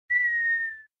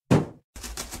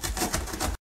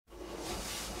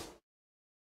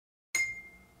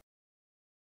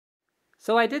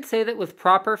So I did say that with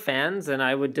proper fans, and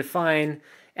I would define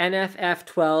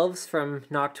NFF12s from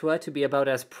Noctua to be about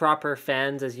as proper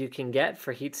fans as you can get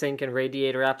for heatsink and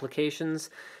radiator applications.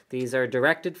 These are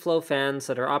directed flow fans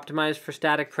that are optimized for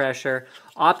static pressure,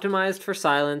 optimized for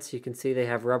silence. You can see they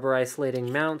have rubber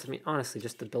isolating mounts. I mean, honestly,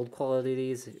 just the build quality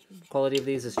of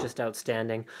these is just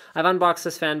outstanding. I've unboxed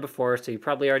this fan before, so you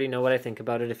probably already know what I think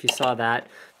about it if you saw that.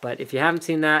 But if you haven't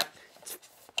seen that, it's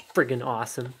friggin'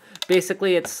 awesome.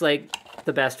 Basically, it's like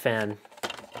the best fan.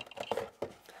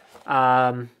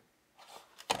 Where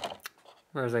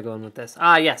was I going with this?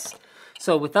 Yes.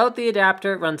 So without the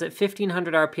adapter, it runs at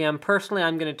 1500 RPM. Personally,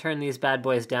 I'm going to turn these bad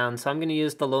boys down. So I'm going to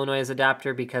use the low noise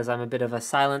adapter because I'm a bit of a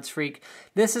silence freak.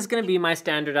 This is going to be my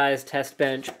standardized test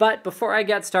bench. But before I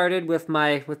get started with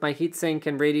my heatsink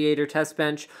and radiator test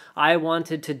bench, I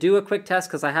wanted to do a quick test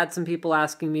because I had some people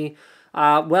asking me,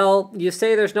 well, you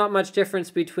say there's not much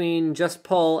difference between just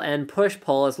pull and push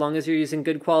pull as long as you're using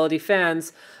good quality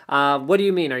fans. What do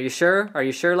you mean? Are you sure? Are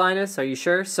you sure, Linus? Are you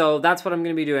sure? So that's what I'm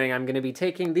going to be doing. I'm going to be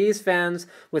taking these fans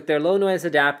with their low noise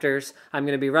adapters. I'm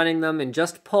going to be running them in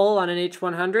just pull on an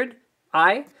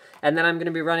H100i, and then I'm going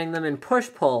to be running them in push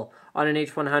pull on an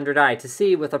H100i to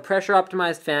see with a pressure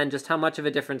optimized fan just how much of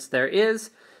a difference there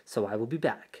is. So I will be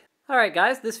back. Alright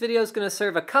guys, this video is going to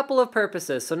serve a couple of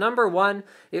purposes. So number one,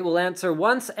 it will answer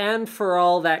once and for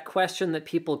all that question that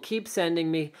people keep sending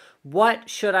me, what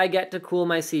should I get to cool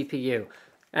my CPU?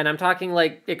 And I'm talking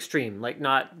like extreme, like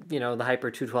not, you know, the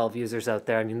Hyper 212 users out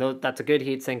there. I mean, that's a good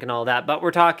heatsink and all that, but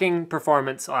we're talking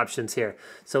performance options here.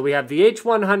 So we have the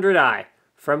H100i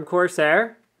from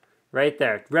Corsair, right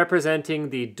there, representing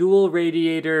the dual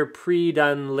radiator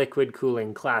pre-done liquid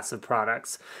cooling class of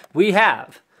products. We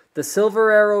have the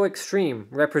Silver Arrow Extreme,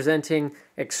 representing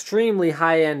extremely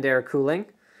high-end air cooling.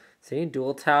 See,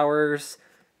 dual towers,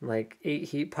 like 8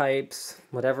 heat pipes,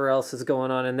 whatever else is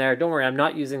going on in there. Don't worry, I'm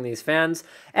not using these fans.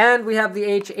 And we have the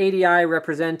H80i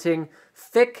representing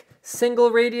thick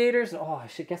single radiators. Oh,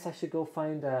 guess I should go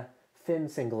find a thin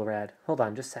single rad. Hold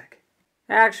on, just a sec.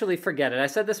 Actually, forget it. I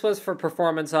said this was for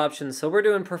performance options, so we're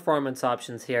doing performance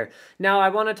options here. Now, I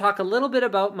want to talk a little bit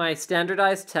about my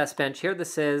standardized test bench here.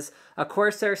 This is a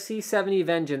Corsair C70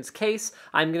 Vengeance case.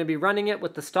 I'm going to be running it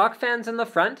with the stock fans in the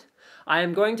front. I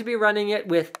am going to be running it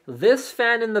with this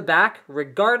fan in the back,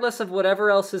 regardless of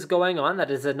whatever else is going on.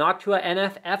 That is a Noctua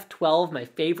NF-F12, my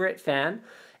favorite fan.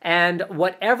 And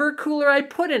whatever cooler I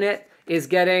put in it is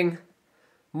getting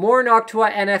more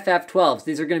Noctua NFF12s.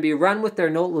 These are going to be run with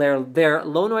their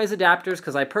low noise adapters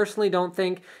because I personally don't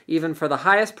think, even for the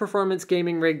highest performance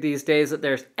gaming rig these days, that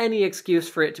there's any excuse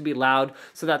for it to be loud.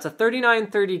 So that's a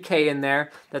 3930K in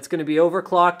there. That's going to be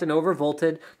overclocked and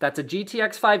overvolted. That's a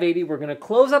GTX 580. We're going to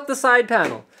close up the side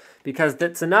panel because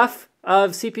that's enough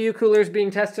of CPU coolers being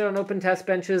tested on open test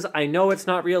benches. I know it's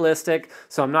not realistic,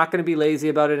 so I'm not going to be lazy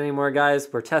about it anymore, guys.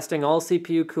 We're testing all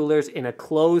CPU coolers in a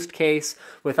closed case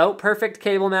without perfect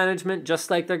cable management, just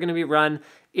like they're going to be run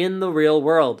in the real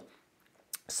world.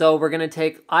 So we're going to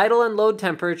take idle and load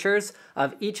temperatures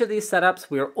of each of these setups.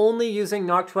 We are only using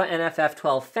Noctua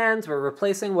NFF12 fans. We're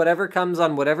replacing whatever comes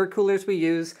on whatever coolers we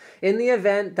use. In the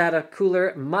event that a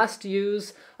cooler must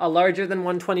use a larger than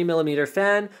 120mm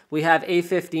fan, we have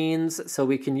A15s, so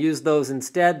we can use those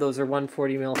instead. Those are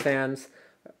 140mm fans.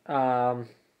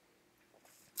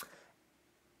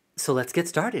 So let's get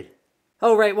started.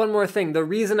 Oh, right, one more thing. The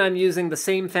reason I'm using the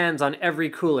same fans on every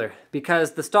cooler,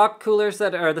 because the stock fans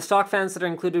that are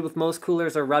included with most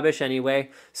coolers are rubbish anyway.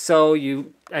 So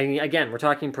again, we're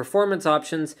talking performance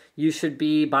options. You should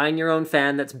be buying your own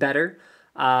fan that's better.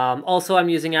 Also, I'm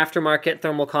using aftermarket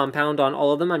thermal compound on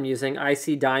all of them. I'm using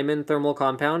IC Diamond thermal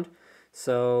compound.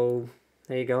 So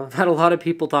there you go. I've had a lot of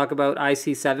people talk about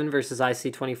IC7 versus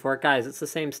IC24. Guys, it's the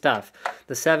same stuff.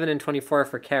 The 7 and 24 are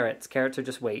for carats. Carats are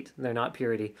just weight. They're not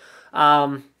purity.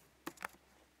 Right.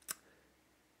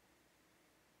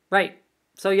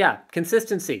 So yeah,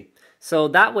 consistency. So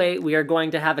that way we are going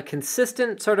to have a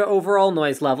consistent sort of overall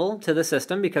noise level to the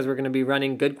system because we're going to be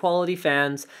running good quality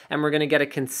fans and we're going to get a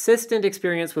consistent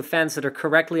experience with fans that are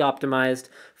correctly optimized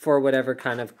for whatever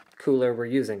kind of cooler we're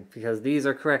using, because these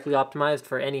are correctly optimized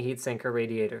for any heatsink or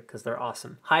radiator because they're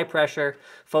awesome. High pressure,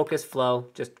 focused flow,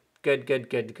 just good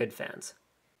fans.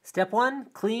 Step 1,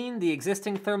 clean the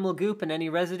existing thermal goop and any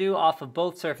residue off of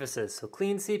both surfaces. So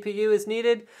clean CPU is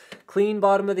needed. Clean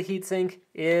bottom of the heatsink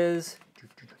is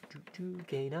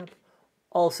gain up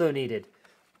also needed.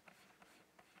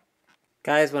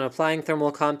 Guys, when applying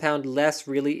thermal compound, less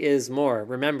really is more.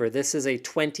 Remember, this is a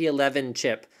 2011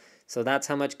 chip. So that's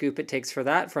how much goop it takes for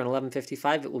that. For an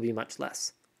 1155, it will be much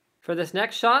less. For this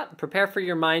next shot, prepare for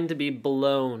your mind to be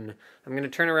blown. I'm going to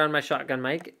turn around my shotgun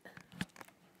mic.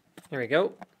 There we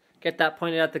go. Get that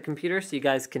pointed at the computer so you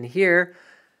guys can hear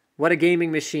what a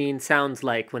gaming machine sounds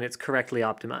like when it's correctly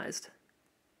optimized.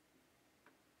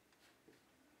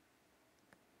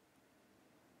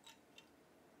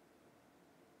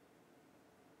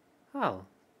 Oh,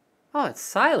 it's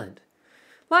silent.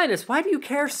 Linus, why do you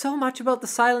care so much about the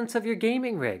silence of your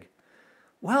gaming rig?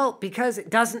 Well, because it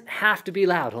doesn't have to be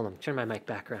loud. Hold on, turn my mic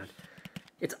back around.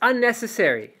 It's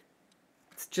unnecessary.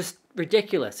 It's just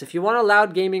ridiculous. If you want a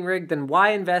loud gaming rig, then why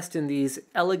invest in these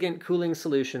elegant cooling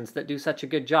solutions that do such a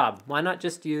good job? Why not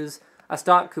just use a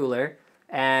stock cooler,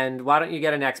 and why don't you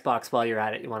get an Xbox while you're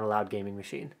at it? You want a loud gaming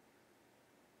machine.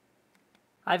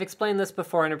 I've explained this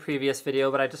before in a previous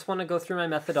video, but I just want to go through my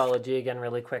methodology again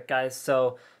really quick, guys.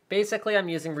 So basically I'm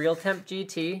using RealTemp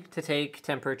GT to take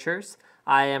temperatures.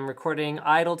 I am recording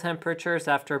idle temperatures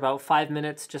after about 5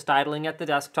 minutes just idling at the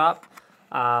desktop.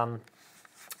 I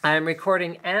am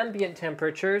recording ambient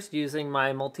temperatures using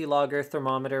my multi-logger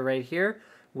thermometer right here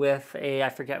with a, I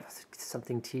forget,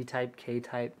 something T-type,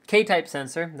 K-type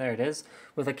sensor, there it is,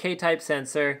 with a K-type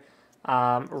sensor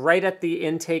right at the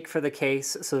intake for the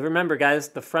case. So remember guys,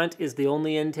 the front is the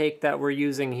only intake that we're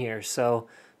using here. So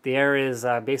the air is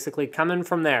basically coming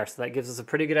from there. So that gives us a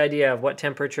pretty good idea of what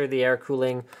temperature the air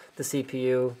cooling the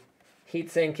CPU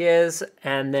heatsink is.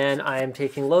 And then I am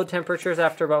taking load temperatures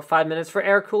after about 5 minutes. For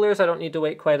air coolers, I don't need to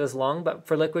wait quite as long, but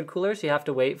for liquid coolers, you have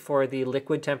to wait for the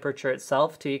liquid temperature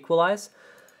itself to equalize.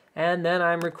 And then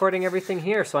I'm recording everything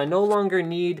here. So I no longer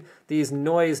need these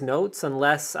noise notes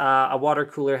unless a water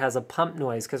cooler has a pump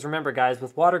noise. Because remember guys,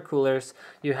 with water coolers,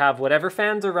 you have whatever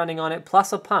fans are running on it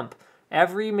plus a pump.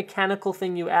 Every mechanical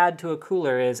thing you add to a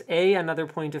cooler is A, another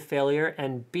point of failure,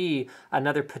 and B,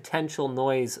 another potential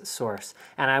noise source.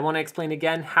 And I want to explain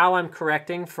again how I'm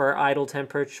correcting for idle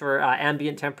temperature,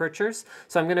 ambient temperatures.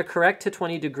 So I'm going to correct to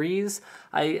 20 degrees.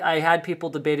 I had people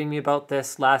debating me about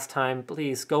this last time.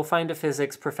 Please go find a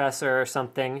physics professor or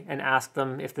something and ask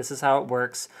them if this is how it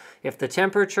works. If the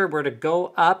temperature were to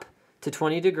go up to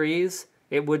 20 degrees,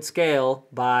 it would scale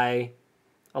by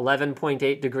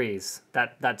 11.8 degrees.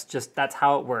 That's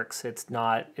how it works. It's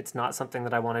not something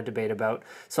that I want to debate about.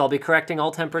 So I'll be correcting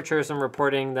all temperatures and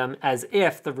reporting them as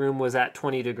if the room was at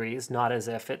 20 degrees, not as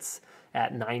if it's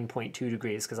at 9.2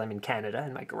 degrees because I'm in Canada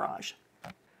in my garage.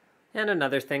 And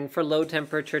another thing, for low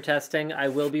temperature testing, I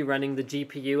will be running the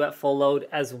GPU at full load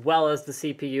as well as the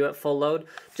CPU at full load,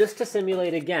 just to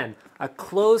simulate, again, a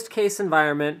closed case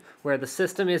environment where the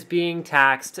system is being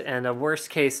taxed and a worst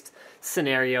case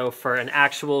scenario for an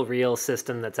actual real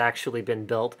system that's actually been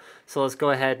built. So let's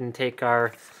go ahead and take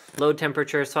our load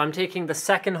temperature. So I'm taking the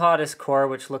second hottest core,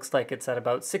 which looks like it's at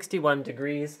about 61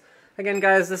 degrees. Again,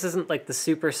 guys, this isn't like the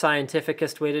super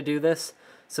scientificest way to do this.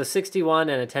 So 61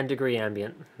 and a 10 degree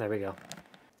ambient. There we go.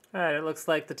 All right, it looks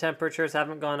like the temperatures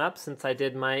haven't gone up since I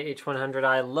did my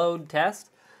H100i load test.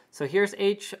 So here's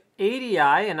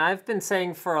H80i, and I've been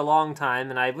saying for a long time,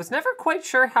 and I was never quite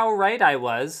sure how right I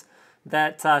was,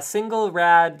 that single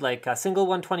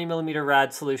 120mm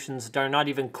rad solutions are not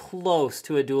even close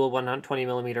to a dual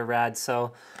 120mm rad.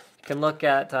 So you can look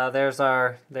at, there's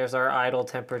our idle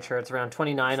temperature. It's around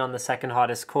 29 on the second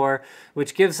hottest core,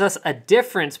 which gives us a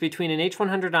difference between an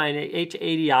H100i and an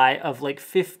H80i of like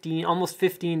 15, almost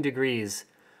 15 degrees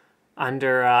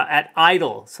under at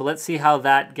idle. So let's see how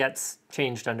that gets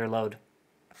changed under load.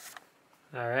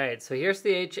 All right, so here's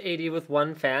the H80 with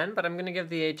one fan, but I'm going to give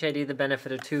the H80 the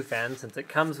benefit of two fans since it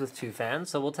comes with two fans.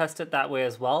 So we'll test it that way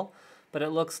as well. But it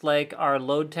looks like our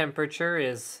load temperature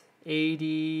is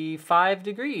 85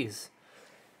 degrees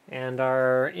and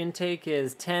our intake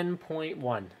is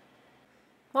 10.1.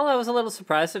 Well, I was a little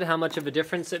surprised at how much of a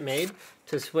difference it made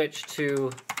to switch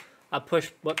to a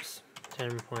push,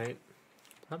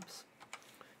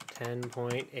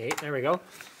 10.8, there we go.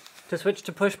 To switch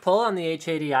to push-pull on the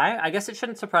H80i. I guess it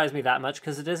shouldn't surprise me that much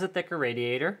because it is a thicker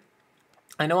radiator.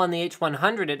 I know on the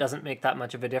H100 it doesn't make that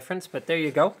much of a difference, but there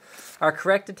you go. Our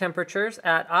corrected temperatures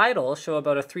at idle show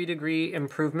about a 3 degree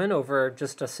improvement over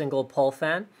just a single pull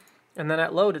fan. And then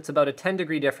at load it's about a 10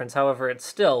 degree difference. However, it's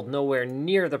still nowhere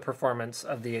near the performance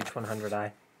of the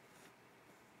H100i.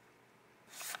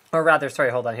 Or rather,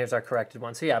 sorry, hold on, here's our corrected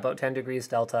one. So yeah, about 10 degrees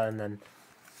delta and then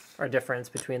our difference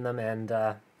between them,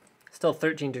 and still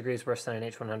 13 degrees worse than an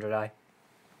H100i.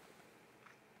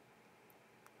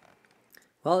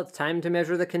 Well, it's time to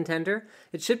measure the contender.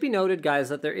 It should be noted, guys,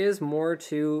 that there is more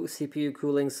to CPU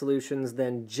cooling solutions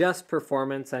than just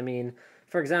performance. I mean,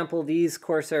 for example, these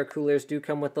Corsair coolers do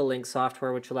come with the Link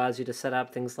software, which allows you to set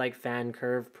up things like fan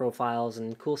curve profiles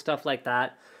and cool stuff like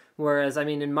that. Whereas, I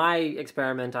mean, in my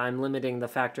experiment, I'm limiting the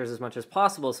factors as much as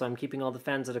possible, so I'm keeping all the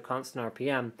fans at a constant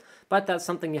RPM. But that's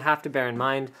something you have to bear in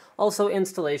mind. Also,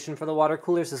 installation for the water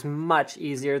coolers is much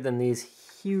easier than these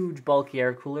huge bulky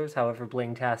air coolers, however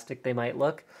bling-tastic they might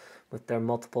look, with their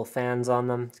multiple fans on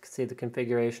them. You can see the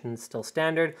configuration is still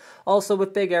standard. Also,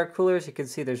 with big air coolers, you can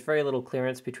see there's very little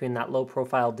clearance between that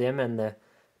low-profile dim and the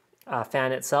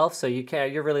fan itself, so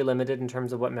you're really limited in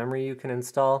terms of what memory you can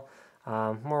install.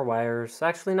 More wires,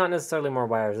 actually not necessarily more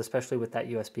wires, especially with that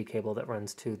USB cable that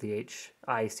runs to the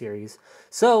HI series.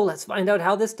 So let's find out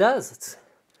how this does. Let's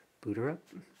boot her up.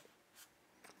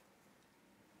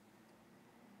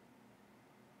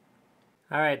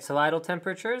 Alright, so idle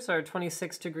temperatures are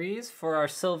 26 degrees for our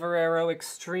Silver Arrow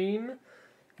Extreme,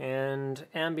 and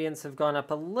ambience have gone up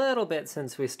a little bit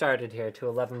since we started here to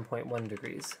 11.1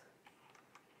 degrees.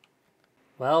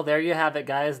 Well, there you have it,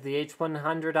 guys. The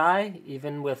H100i,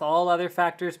 even with all other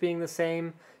factors being the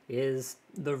same, is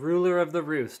the ruler of the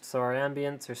roost. So our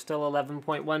ambients are still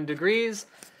 11.1 degrees,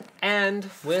 and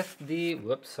with the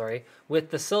with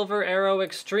the Silver Arrow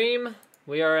Extreme,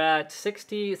 we are at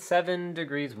 67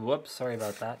 degrees. Whoops, sorry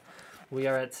about that. We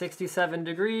are at 67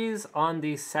 degrees on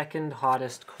the second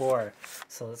hottest core.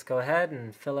 So let's go ahead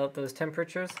and fill out those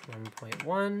temperatures.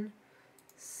 1.1.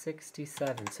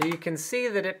 67. So you can see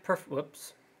that it,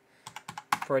 whoops,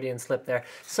 Freudian slip there.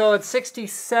 So it's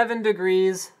 67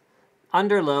 degrees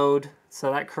under load,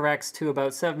 so that corrects to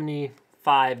about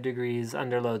 75 degrees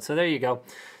under load. So there you go.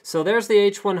 So there's the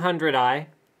H100i.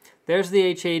 There's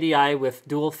the H80i with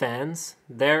dual fans.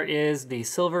 There is the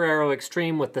Silver Arrow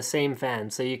Extreme with the same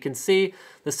fan. So you can see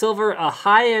the Silver, a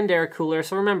high-end air cooler.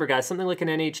 So remember, guys, something like an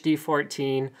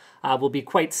NHD14 will be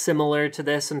quite similar to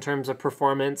this in terms of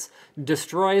performance.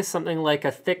 Destroys something like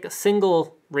a thick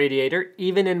single radiator,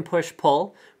 even in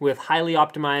push-pull, with highly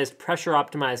optimized,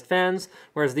 pressure-optimized fans,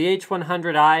 whereas the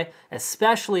H100i,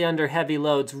 especially under heavy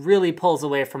loads, really pulls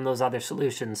away from those other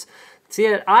solutions. See,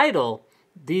 at idle,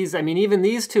 these, I mean, even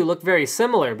these two look very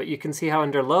similar, but you can see how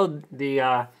under load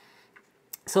the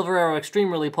Silver Arrow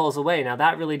Extreme really pulls away. Now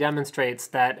that really demonstrates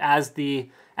that as the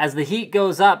heat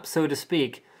goes up, so to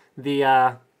speak,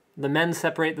 the men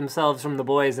separate themselves from the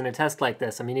boys in a test like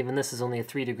this. I mean, even this is only a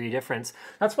 3-degree difference.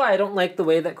 That's why I don't like the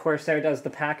way that Corsair does the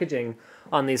packaging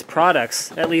on these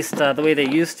products, at least the way they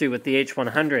used to with the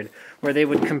H100, where they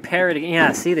would compare it.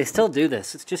 Yeah, see, they still do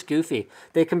this. It's just goofy.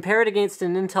 They compare it against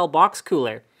an Intel box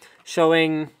cooler,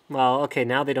 showing, well, okay,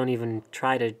 now they don't even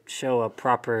try to show a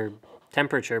proper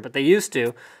temperature, but they used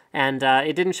to, and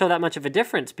it didn't show that much of a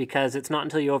difference because it's not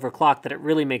until you overclock that it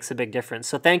really makes a big difference.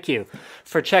 So thank you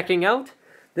for checking out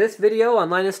this video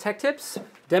on Linus Tech Tips,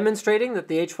 demonstrating that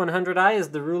the H100i is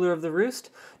the ruler of the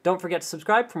roost. Don't forget to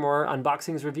subscribe for more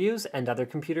unboxings, reviews, and other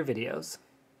computer videos.